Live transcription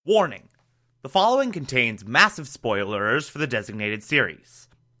Warning: the following contains massive spoilers for the designated series.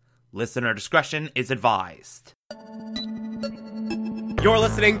 Listener discretion is advised. You're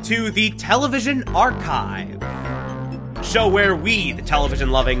listening to the Television Archive, a show where we, the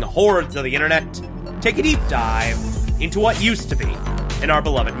television-loving hordes of the internet, take a deep dive into what used to be in our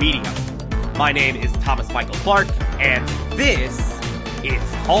beloved medium. My name is Thomas Michael Clark, and this is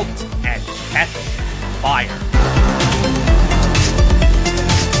Halt and Catch Fire.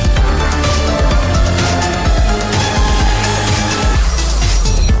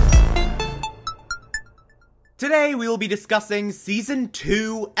 Today we will be discussing Season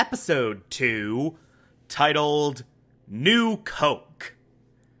 2, Episode 2, titled New Coke.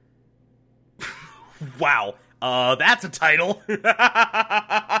 Wow, that's a title.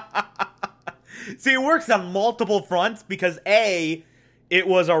 See, it works on multiple fronts because A, it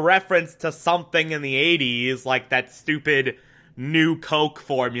was a reference to something in the 80s, like that stupid New Coke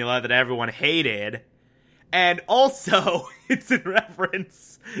formula that everyone hated. And also, it's in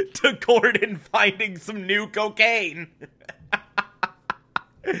reference to Gordon finding some new cocaine.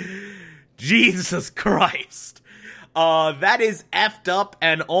 Jesus Christ. That is effed up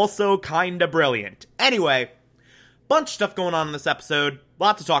and also kinda brilliant. Anyway, bunch of stuff going on in this episode.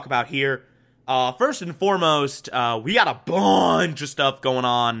 Lot to talk about here. First and foremost, we got a bunch of stuff going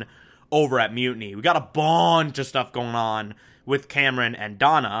on over at Mutiny. We got a bunch of stuff going on with Cameron and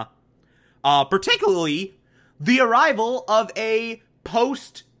Donna. Particularly the arrival of a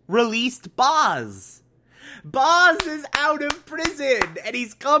post-released Boz. Boz is out of prison, and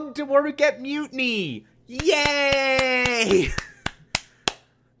he's come to work at Mutiny. Yay!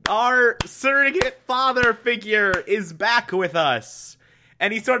 Our surrogate father figure is back with us.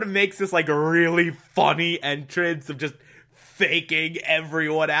 And he sort of makes this, like, really funny entrance of just faking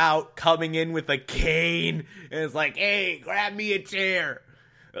everyone out, coming in with a cane, and it's like, hey, grab me a chair.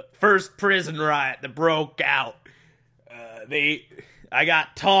 First prison riot that broke out. I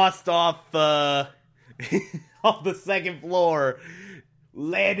got tossed off, off the second floor,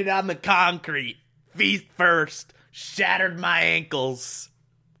 landed on the concrete, feet first, shattered my ankles,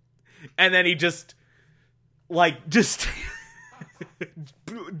 and then he just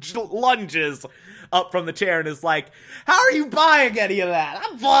lunges up from the chair and is like, how are you buying any of that?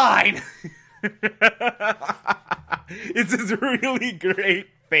 I'm fine. It's this really great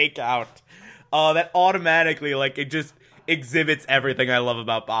fake out that automatically, like, it just exhibits everything I love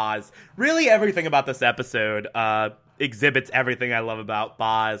about Boz. Really everything about this episode exhibits everything I love about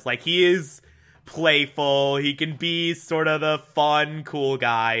Boz. Like, he is playful, he can be sort of the fun, cool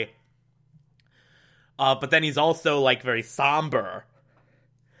guy. But then he's also, like, very somber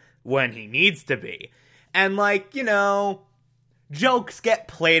when he needs to be. And, like, you know, jokes get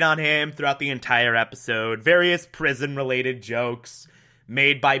played on him throughout the entire episode. Various prison-related jokes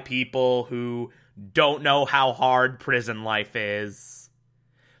made by people who don't know how hard prison life is.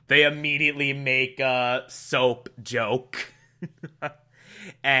 They immediately make a soap joke.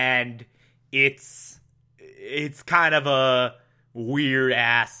 And it's kind of a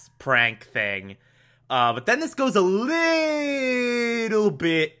weird-ass prank thing. But then this goes a little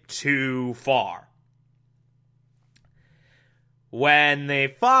bit too far. When they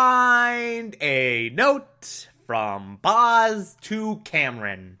find a note from Boz to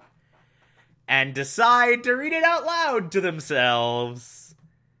Cameron and decide to read it out loud to themselves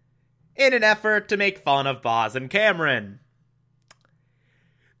in an effort to make fun of Boz and Cameron.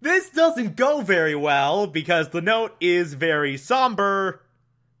 This doesn't go very well because the note is very somber,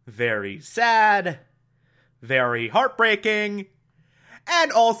 very sad, very heartbreaking,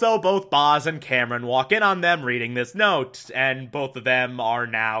 and also both Boz and Cameron walk in on them reading this note, and both of them are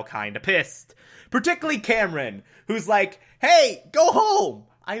now kinda pissed. Particularly Cameron, who's like, hey, go home!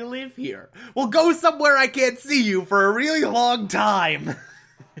 I live here. Well, go somewhere I can't see you for a really long time.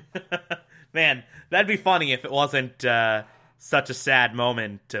 Man, that'd be funny if it wasn't such a sad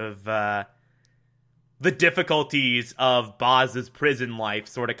moment of the difficulties of Boz's prison life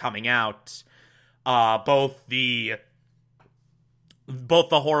sort of coming out. Both the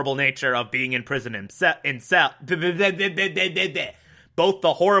horrible nature of being in prison both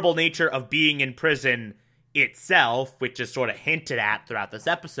the horrible nature of being in prison itself, which is sort of hinted at throughout this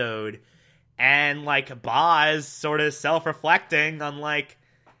episode, and, like, Boz sort of self-reflecting on, like,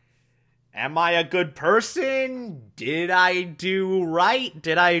 am I a good person? Did I do right?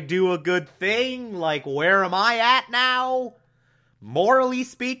 Did I do a good thing? Like, where am I at now? Morally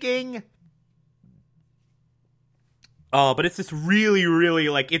speaking? But it's this really, really,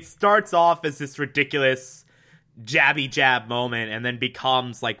 like, it starts off as this ridiculous jabby jab moment and then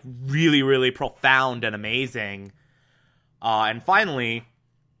becomes, like, really, really profound and amazing. And finally,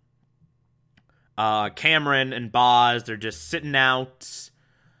 Cameron and Boz, they're just sitting out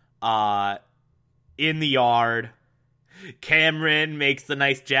in the yard. Cameron makes the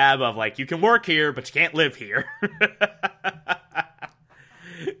nice jab of, like, you can work here, but you can't live here.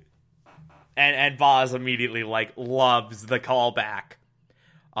 and Boz immediately, like, loves the callback.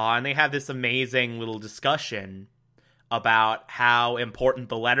 And they have this amazing little discussion about how important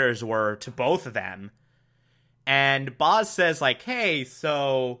the letters were to both of them. And Boz says, like, hey,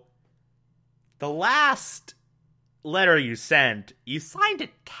 so the last letter you signed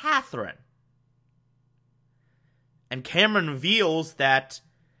it Catherine. And Cameron reveals that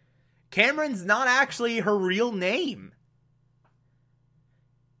Cameron's not actually her real name.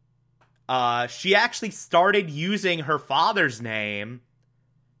 She actually started using her father's name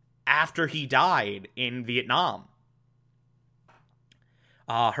after he died in Vietnam.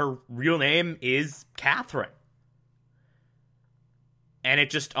 Her real name is Catherine. And it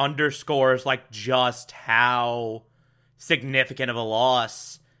just underscores, like, just how significant of a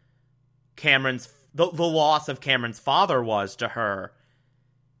loss the loss of Cameron's father was to her.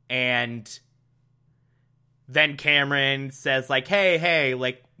 And then Cameron says, like, hey,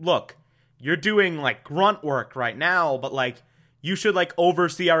 like, look, you're doing, like, grunt work right now, but, like, you should, like,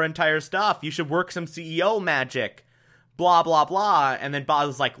 oversee our entire stuff. You should work some CEO magic. Blah, blah, blah. And then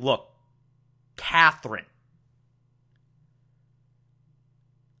Boz is like, look, Catherine,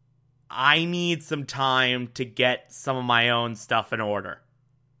 I need some time to get some of my own stuff in order.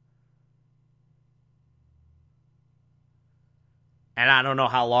 And I don't know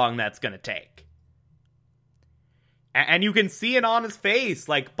how long that's going to take. And you can see it on his face.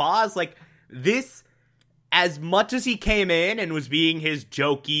 Like, Boz, like, this, as much as he came in and was being his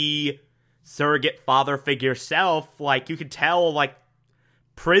jokey surrogate father figure self, like, you could tell, like,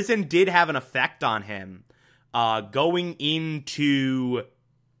 prison did have an effect on him. Going into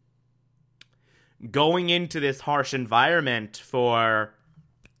this harsh environment for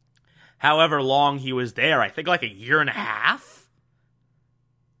however long he was there, I think like a year and a half.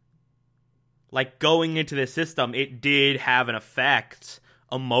 Like, going into the system, it did have an effect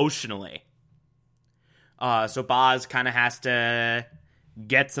emotionally. So Boz kind of has to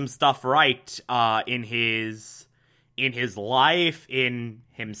get some stuff right in his life, in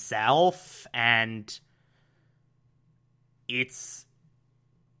himself, and it's,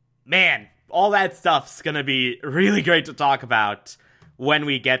 man, all that stuff's gonna be really great to talk about when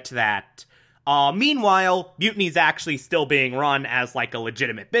we get to that. Meanwhile, Mutiny's actually still being run as, like, a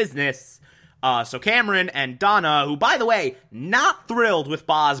legitimate business. So Cameron and Donna, who, by the way, not thrilled with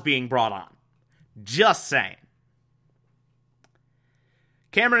Boz being brought on. Just saying.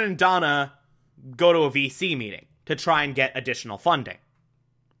 Cameron and Donna go to a VC meeting to try and get additional funding.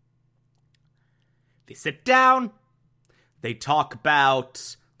 They sit down. They talk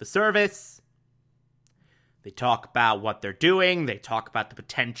about the service. They talk about what they're doing. They talk about the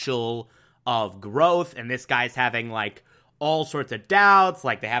potential of growth. And this guy's having, like, all sorts of doubts,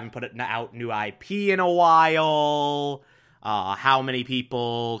 like they haven't put out new IP in a while, how many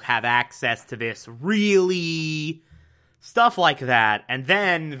people have access to this, really, stuff like that. And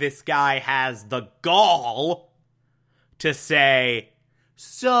then this guy has the gall to say,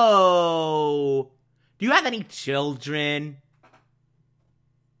 so, do you have any children?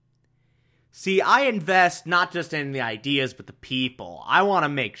 See, I invest not just in the ideas, but the people. I want to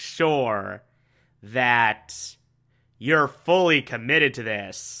make sure that you're fully committed to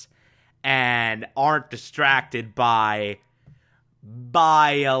this and aren't distracted by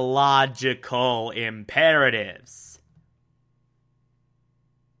biological imperatives.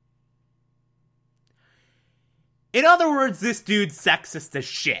 In other words, this dude's sexist as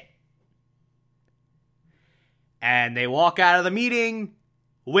shit. And they walk out of the meeting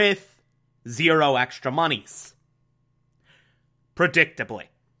with 0 extra monies. Predictably.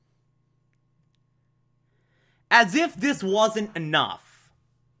 As if this wasn't enough,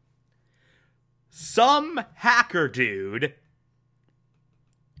 some hacker dude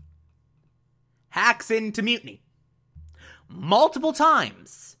hacks into Mutiny multiple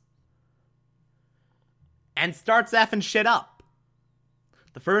times and starts effing shit up.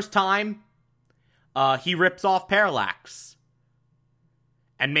 The first time, he rips off Parallax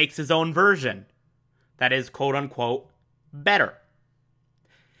and makes his own version that is, quote-unquote, better.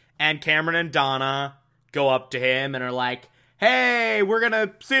 And Cameron and Donna go up to him and are like, hey, we're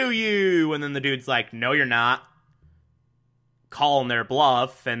gonna sue you. And then the dude's like, no, you're not. Calling their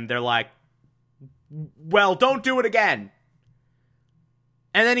bluff. And they're like, well, don't do it again.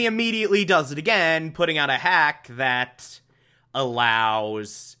 And then he immediately does it again, putting out a hack that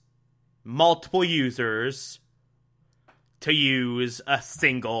allows multiple users to use a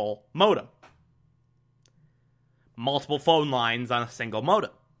single modem. multiple phone lines on a single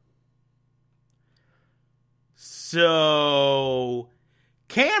modem. So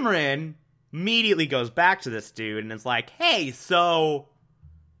Cameron immediately goes back to this dude and is like, hey, so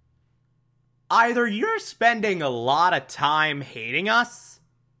either you're spending a lot of time hating us,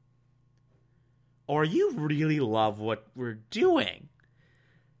 or you really love what we're doing.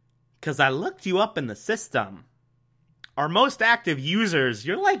 Because I looked you up in the system. Our most active users,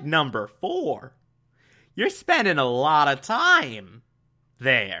 you're like number 4. You're spending a lot of time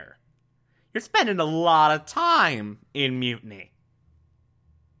there. You're spending a lot of time in Mutiny.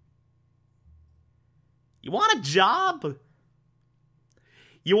 You want a job?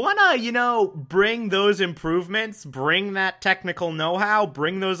 You want to, bring those improvements, bring that technical know-how,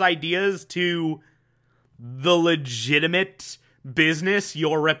 bring those ideas to the legitimate business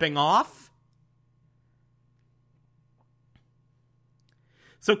you're ripping off?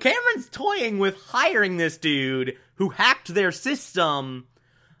 So Cameron's toying with hiring this dude who hacked their system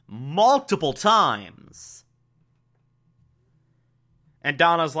multiple times. And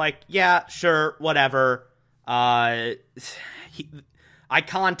Donna's like, yeah, sure, whatever. I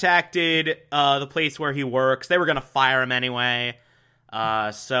contacted the place where he works. They were going to fire him anyway.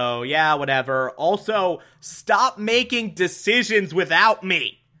 So, yeah, whatever. Also, stop making decisions without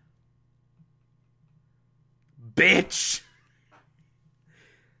me. Bitch.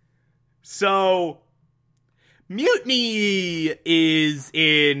 So, Mutiny is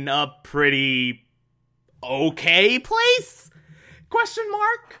in a pretty okay place? Question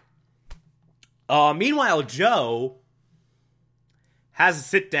mark? Meanwhile, Joe has a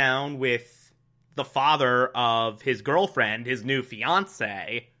sit down with the father of his girlfriend, his new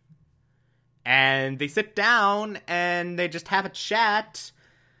fiance, and they sit down and they just have a chat.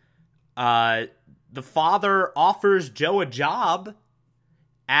 The father offers Joe a job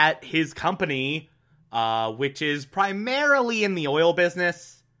at his company, which is primarily in the oil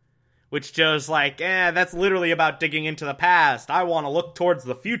business, which Joe's like, that's literally about digging into the past. I want to look towards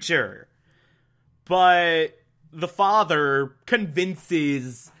the future. But the father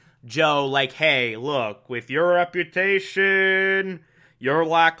convinces Joe, like, hey, look, with your reputation, your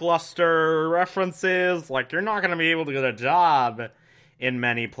lackluster references, like, you're not going to be able to get a job in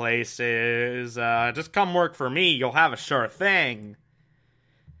many places. Just come work for me, you'll have a sure thing.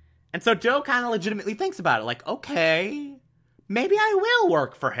 And so Joe kind of legitimately thinks about it, like, okay, maybe I will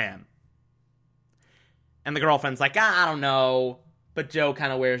work for him. And the girlfriend's like, I don't know. But Joe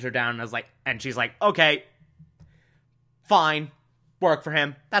kind of wears her down and is like, and she's like, okay, fine, work for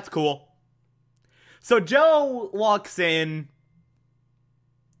him. That's cool. So Joe walks in,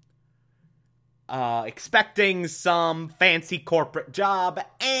 expecting some fancy corporate job,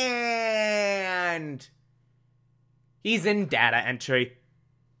 and he's in data entry.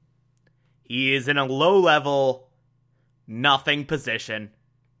 He is in a low-level, nothing position.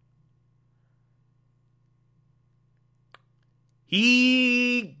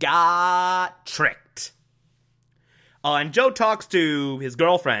 He got tricked. And Joe talks to his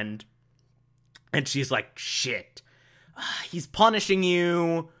girlfriend, and she's like, shit, he's punishing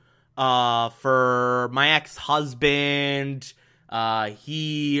you for my ex-husband.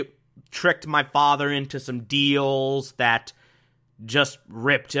 He tricked my father into some deals that just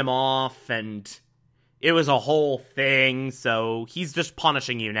ripped him off, and it was a whole thing, so he's just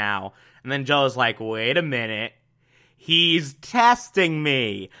punishing you now. And then Joe's like, wait a minute. He's testing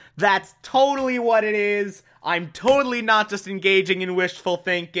me. That's totally what it is. I'm totally not just engaging in wishful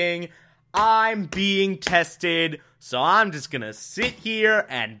thinking. I'm being tested, so I'm just gonna sit here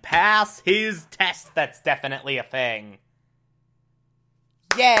and pass his test. That's definitely a thing.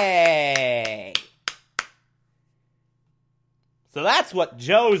 Yay! So that's what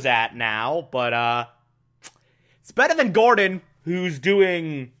Joe's at now, but it's better than Gordon, who's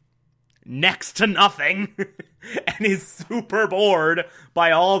doing next to nothing and is super bored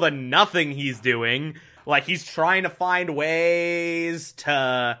by all the nothing he's doing. Like, he's trying to find ways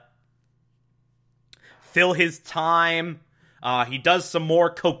to fill his time. He does some more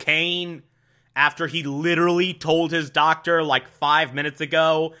cocaine after he literally told his doctor like 5 minutes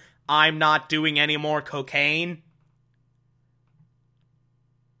ago, I'm not doing any more cocaine.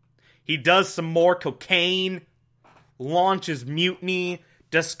 He does some more cocaine, launches Mutiny,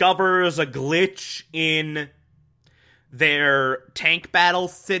 discovers a glitch in their tank battle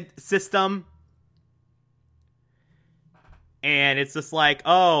system. And it's just like,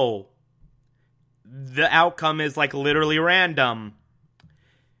 oh, the outcome is like literally random.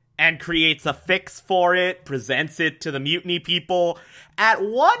 And creates a fix for it, presents it to the Mutiny people. At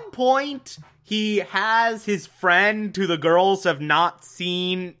one point, he has his friend, who the girls have not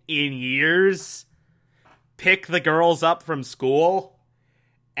seen in years, pick the girls up from school,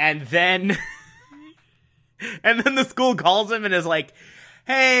 and then the school calls him and is like,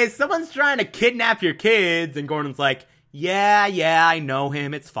 hey, someone's trying to kidnap your kids, and Gordon's like, yeah, I know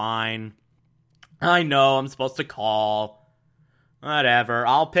him, it's fine. I know, I'm supposed to call. Whatever,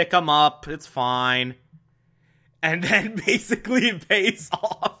 I'll pick him up, it's fine. And then basically pays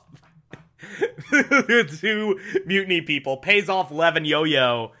off the two mutiny people, pays off Lev and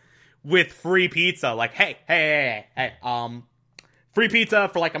Yo-Yo with free pizza. Like, hey, free pizza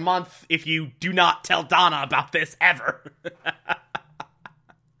for like a month if you do not tell Donna about this ever.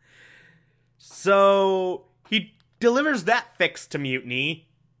 So he delivers that fix to Mutiny,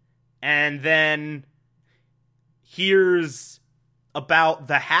 and then hears about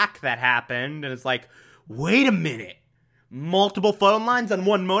the hack that happened, and it's like, wait a minute, multiple phone lines on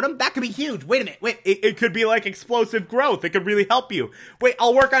one modem? That could be huge. Wait a minute, it could be like explosive growth. It could really help you. Wait,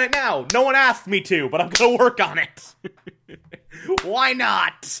 I'll work on it now. No one asked me to, but I'm gonna work on it. Why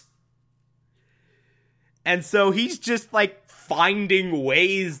not? And so he's just like finding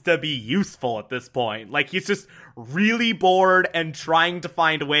ways to be useful at this point. Like, he's just really bored and trying to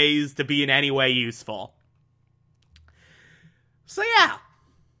find ways to be in any way useful. So yeah,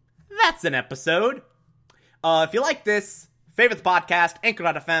 that's an episode. If you like this, favorite the podcast,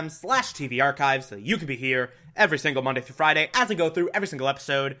 anchor.fm/TV archives, so you can be here every single Monday through Friday as I go through every single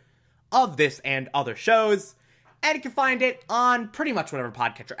episode of this and other shows. And you can find it on pretty much whatever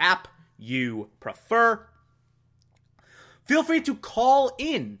podcatcher app you prefer. Feel free to call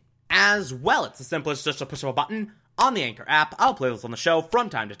in as well. It's as simple as just a push of a button on the Anchor app. I'll play those on the show from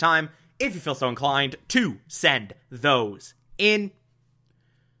time to time if you feel so inclined to send those in.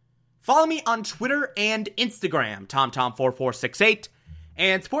 Follow me on Twitter and Instagram, TomTom4468,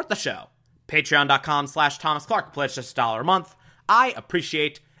 and support the show. Patreon.com/Thomas Clark. Pledge just $1 a month. I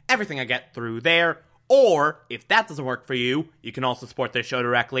appreciate everything I get through there. Or, if that doesn't work for you, you can also support this show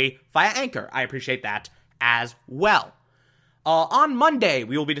directly via Anchor. I appreciate that as well. On Monday,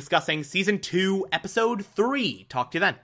 we will be discussing Season 2, Episode 3. Talk to you then.